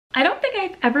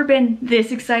think I've ever been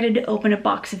this excited to open a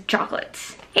box of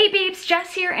chocolates. Hey peeps,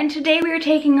 Jess here, and today we are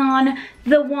taking on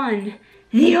the one,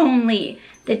 the only,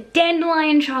 the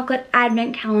Dandelion Chocolate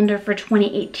Advent Calendar for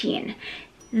 2018.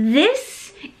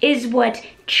 This is what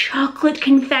chocolate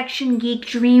confection geek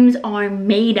dreams are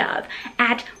made of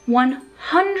at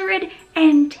 $110.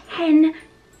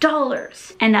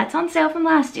 And that's on sale from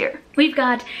last year. We've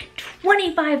got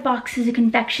 25 boxes of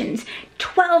confections,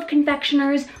 12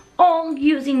 confectioners, all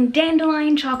using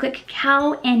dandelion chocolate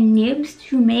cacao and nibs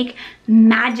to make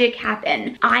magic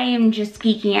happen. I am just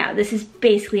geeking out. This is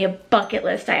basically a bucket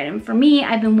list item for me.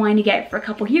 I've been wanting to get it for a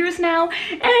couple years now,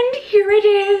 and here it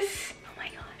is. Oh my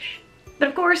gosh. But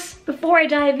of course, before I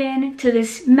dive in to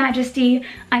this majesty,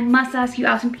 I must ask you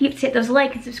awesome peeps to hit those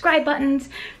like and subscribe buttons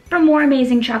for more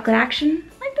amazing chocolate action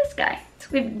like this guy. So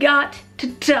we've got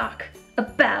to talk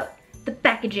about the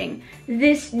packaging.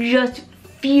 This just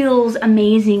feels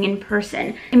amazing in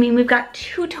person. I mean, we've got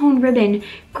two-tone ribbon,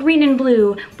 green and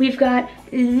blue. We've got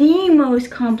the most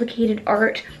complicated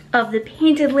art of the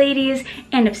painted ladies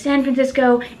and of San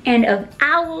Francisco and of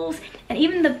owls, and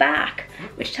even the back,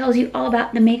 which tells you all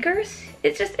about the makers.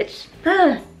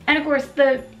 And of course,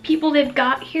 the people they've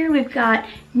got here, we've got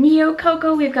Neo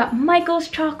Cocoa, we've got Michael's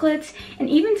Chocolates, and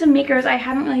even some makers I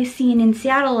haven't really seen in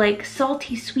Seattle, like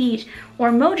Salty Sweet or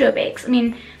Mojo Bakes. I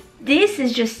mean, this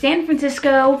is just San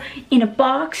Francisco in a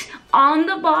box, on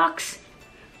the box,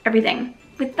 everything.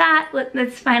 With that,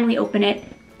 let's finally open it.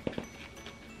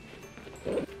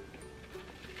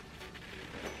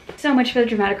 So much for the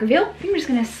dramatic reveal. I'm just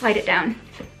gonna slide it down.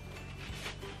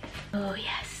 Oh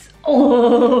yes,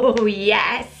 oh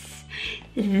yes.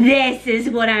 This is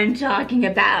what I'm talking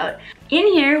about. In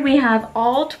here we have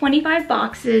all 25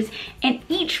 boxes, and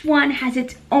each one has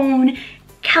its own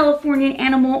Californian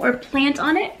animal or plant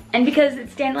on it. And because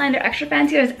it's dandelion, they're extra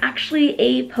fancy, there's actually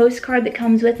a postcard that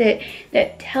comes with it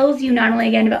that tells you not only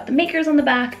again about the makers on the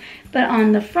back, but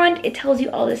on the front it tells you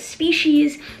all the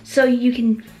species so you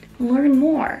can learn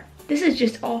more. This is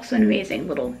just also an amazing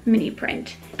little mini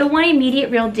print. The one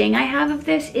immediate real ding I have of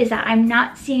this is that I'm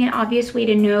not seeing an obvious way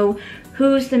to know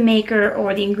who's the maker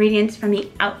or the ingredients from the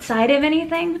outside of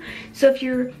anything. So if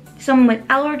you're someone with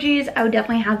allergies, I would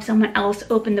definitely have someone else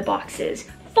open the boxes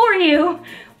for you,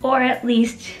 or at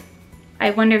least I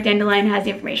wonder if Dandelion has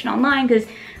the information online, because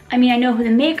I mean, I know who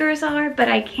the makers are, but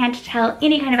I can't tell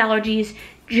any kind of allergies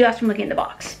just from looking at the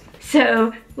box.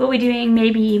 So we'll be doing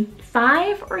maybe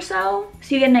 5 or so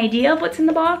you get an idea of what's in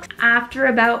the box. After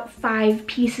about 5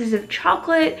 pieces of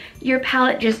chocolate, your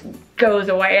palate just goes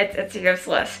away. It's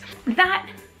useless. With that,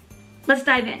 let's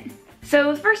dive in.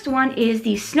 So the first one is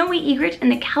the Snowy Egret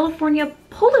and the California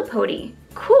Polypody.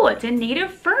 Cool, it's a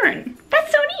native fern.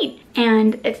 That's so neat.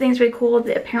 And I think it's really cool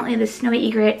that apparently the Snowy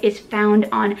Egret is found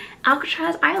on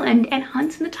Alcatraz Island and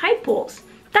hunts in the tide pools.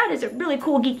 That is a really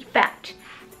cool geeky fact.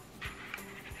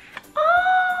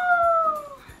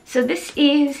 Oh! So this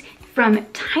is from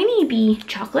Tiny Bee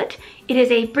Chocolate. It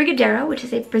is a Brigadeiro, which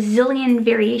is a Brazilian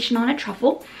variation on a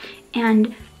truffle.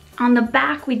 And on the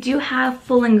back, we do have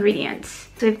full ingredients.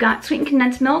 So we've got sweetened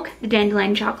condensed milk, the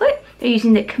dandelion chocolate. They're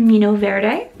using the Camino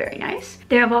Verde, very nice.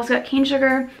 They have also got cane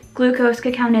sugar, glucose,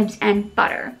 cacao nibs, and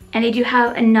butter. And they do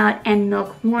have a nut and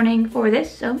milk warning for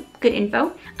this, so good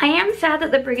info. I am sad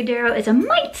that the Brigadeiro is a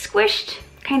mite squished,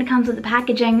 kind of comes with the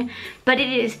packaging, but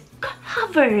it is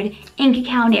covered in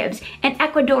cacao nibs. And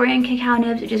Ecuadorian cacao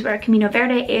nibs, which is where Camino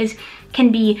Verde is,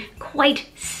 can be quite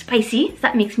spicy. So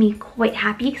that makes me quite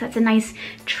happy because that's a nice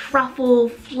truffle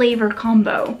flavor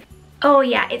combo. Oh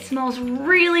yeah, it smells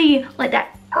really like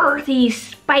that earthy,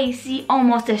 spicy,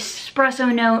 almost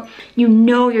espresso note. You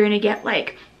know you're gonna get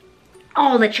like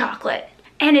all the chocolate.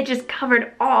 And it just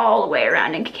covered all the way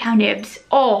around in cacao nibs.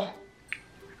 Oh,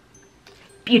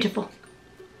 beautiful.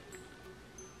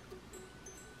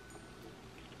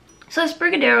 So this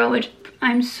Brigadeiro, which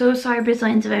I'm so sorry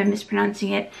Brazilians if I'm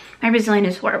mispronouncing it, my Brazilian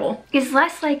is horrible, is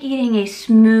less like eating a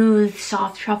smooth,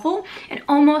 soft truffle and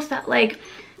almost that like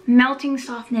melting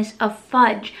softness of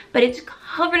fudge, but it's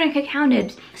covered in cacao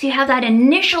nibs. So you have that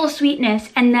initial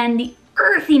sweetness and then the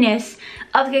earthiness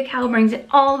of the cacao brings it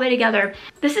all the way together.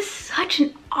 This is such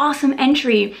an awesome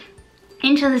entry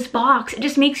into this box. It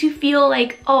just makes you feel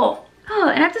like, oh,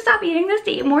 and I have to stop eating this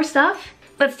to eat more stuff.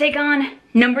 Let's take on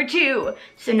number 2.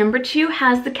 So number 2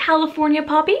 has the California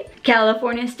Poppy,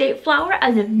 California State Flower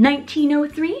as of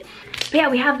 1903. But yeah,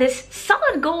 we have this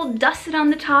solid gold dusted on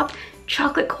the top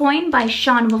chocolate coin by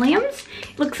Sean Williams.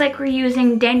 It looks like we're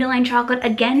using dandelion chocolate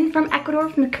again from Ecuador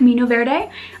from the Camino Verde,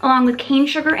 along with cane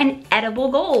sugar and edible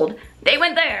gold. They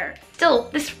went there. Still,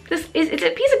 it's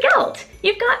a piece of gelt.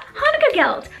 You've got Hanukkah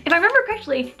gelt. If I remember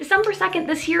correctly, December 2nd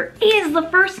this year is the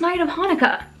first night of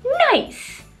Hanukkah.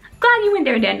 Nice. Glad you went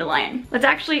there, Dandelion. Let's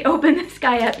actually open this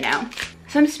guy up now.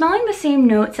 So I'm smelling the same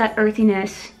notes, that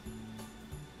earthiness,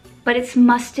 but it's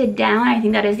musted down. I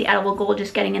think that is the edible gold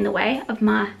just getting in the way of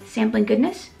my sampling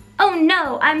goodness. Oh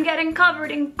no, I'm getting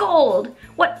covered in gold.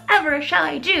 Whatever shall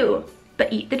I do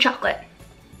but eat the chocolate?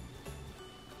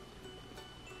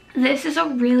 This is a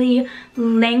really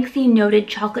lengthy noted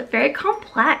chocolate, very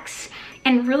complex,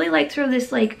 and really like sort of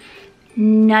this like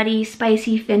nutty,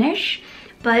 spicy finish,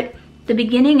 but the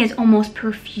beginning is almost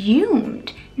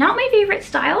perfumed. Not my favorite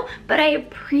style, but I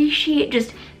appreciate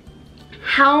just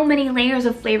how many layers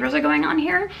of flavors are going on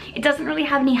here. It doesn't really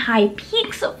have any high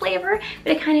peaks of flavor,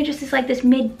 but it kind of just is like this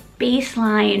mid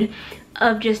baseline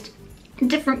of just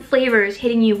different flavors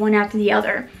hitting you one after the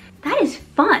other. That is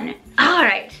fun. All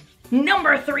right.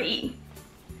 Number 3.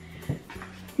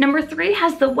 Number 3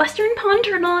 has the Western Pond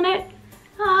Turtle on it.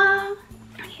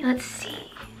 Okay, let's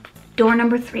see. Door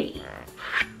number 3.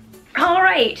 All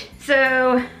right,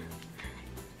 so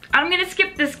I'm gonna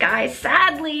skip this guy,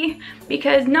 sadly,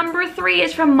 because number 3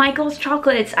 is from Michael's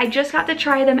Chocolates. I just got to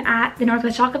try them at the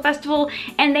Northwest Chocolate Festival,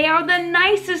 and they are the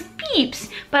nicest peeps,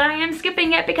 but I am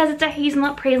skipping it because it's a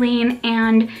hazelnut praline,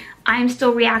 and I'm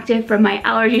still reactive from my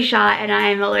allergy shot, and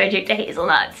I'm allergic to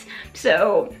hazelnuts.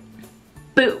 So,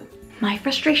 boo. My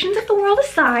frustrations of the world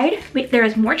aside, there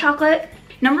is more chocolate.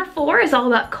 Number 4 is all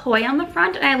about koi on the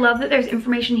front, and I love that there's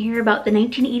information here about the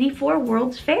 1984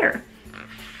 World's Fair.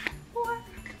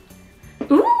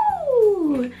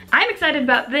 Ooh! I'm excited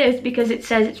about this because it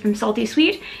says it's from Salty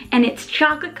Sweet, and it's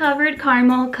chocolate covered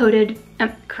caramel coated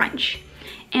crunch.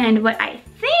 And what I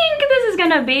think this is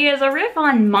gonna be is a riff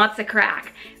on matzo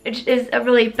crack, which is a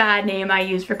really bad name I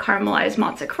use for caramelized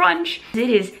matzo crunch. It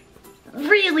is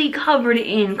really covered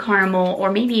in caramel,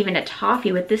 or maybe even a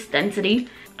toffee with this density.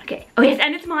 Okay, oh yes,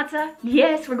 and it's matzo.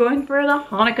 Yes, we're going for the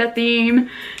Hanukkah theme.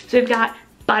 So we've got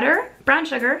butter, brown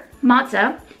sugar,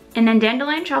 matzo, and then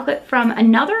dandelion chocolate from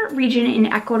another region in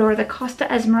Ecuador, the Costa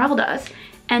Esmeraldas,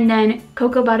 and then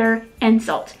cocoa butter and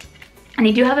salt. And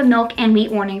they do have a milk and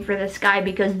wheat warning for this guy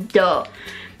because duh.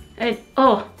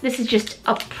 Oh, this is just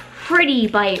a pretty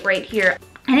bite right here.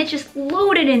 And it's just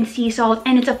loaded in sea salt,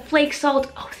 and it's a flake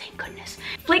salt. Oh, thank goodness.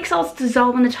 Flake salts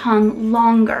dissolve on the tongue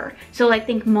longer. So like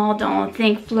think Maldon,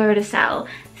 think Fleur de Sel,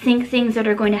 think things that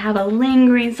are going to have a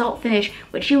lingering salt finish,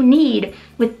 which you need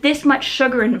with this much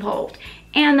sugar involved.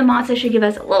 And the matzo should give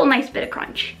us a little nice bit of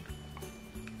crunch.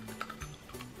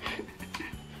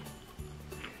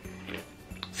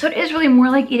 So it is really more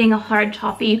like eating a hard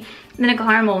toffee than a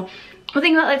caramel. We'll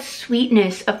think about that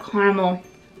sweetness of caramel.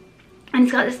 And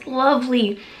it's got this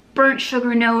lovely burnt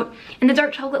sugar note, and the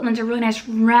dark chocolate ones are really nice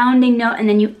rounding note, and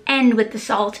then you end with the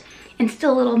salt and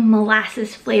still a little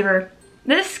molasses flavor.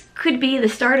 This could be the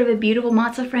start of a beautiful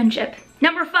matzo friendship.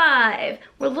 Number 5,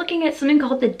 we're looking at something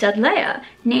called the Dudleya,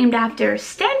 named after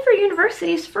Stanford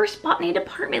University's first botany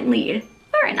department lead.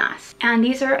 Very nice. And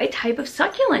these are a type of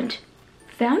succulent.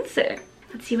 Fancy.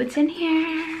 Let's see what's in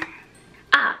here.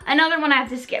 Ah, another one I have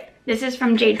to skip. This is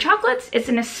from Jade Chocolates. It's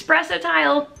an espresso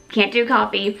tile, can't do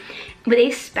coffee, with a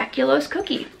speculoos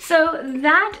cookie. So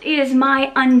that is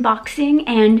my unboxing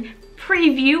and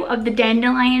preview of the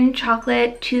Dandelion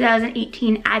Chocolate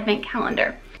 2018 Advent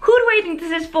Calendar. Who do I think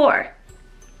this is for?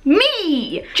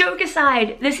 Me! Joke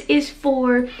aside, this is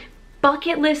for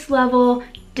bucket list level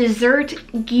dessert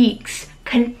geeks,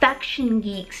 confection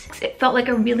geeks. It felt like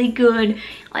a really good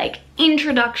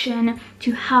introduction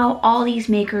to how all these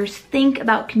makers think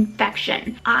about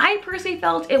confection. I personally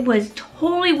felt it was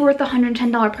totally worth the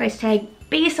 $110 price tag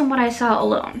based on what I saw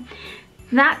alone.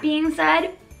 That being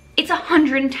said, it's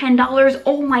 $110,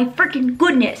 oh my freaking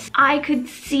goodness. I could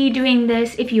see doing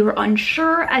this if you were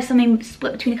unsure as something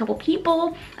split between a couple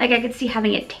people. Like I could see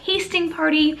having a tasting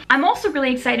party. I'm also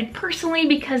really excited personally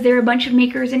because there are a bunch of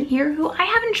makers in here who I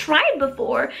haven't tried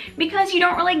before because you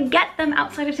don't really get them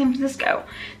outside of San Francisco.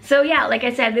 So yeah, like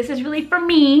I said, this is really for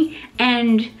me,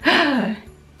 and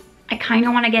I kind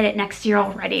of want to get it next year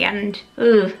already, and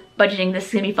budgeting this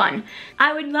is gonna be fun.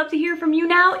 I would love to hear from you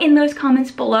now in those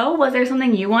comments below. Was there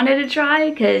something you wanted to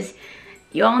try? Because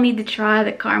you all need to try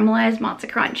the caramelized matzo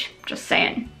crunch, just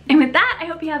saying. And with that, I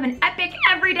hope you have an epic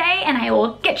everyday, and I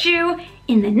will get you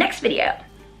in the next video.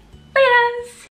 Laters!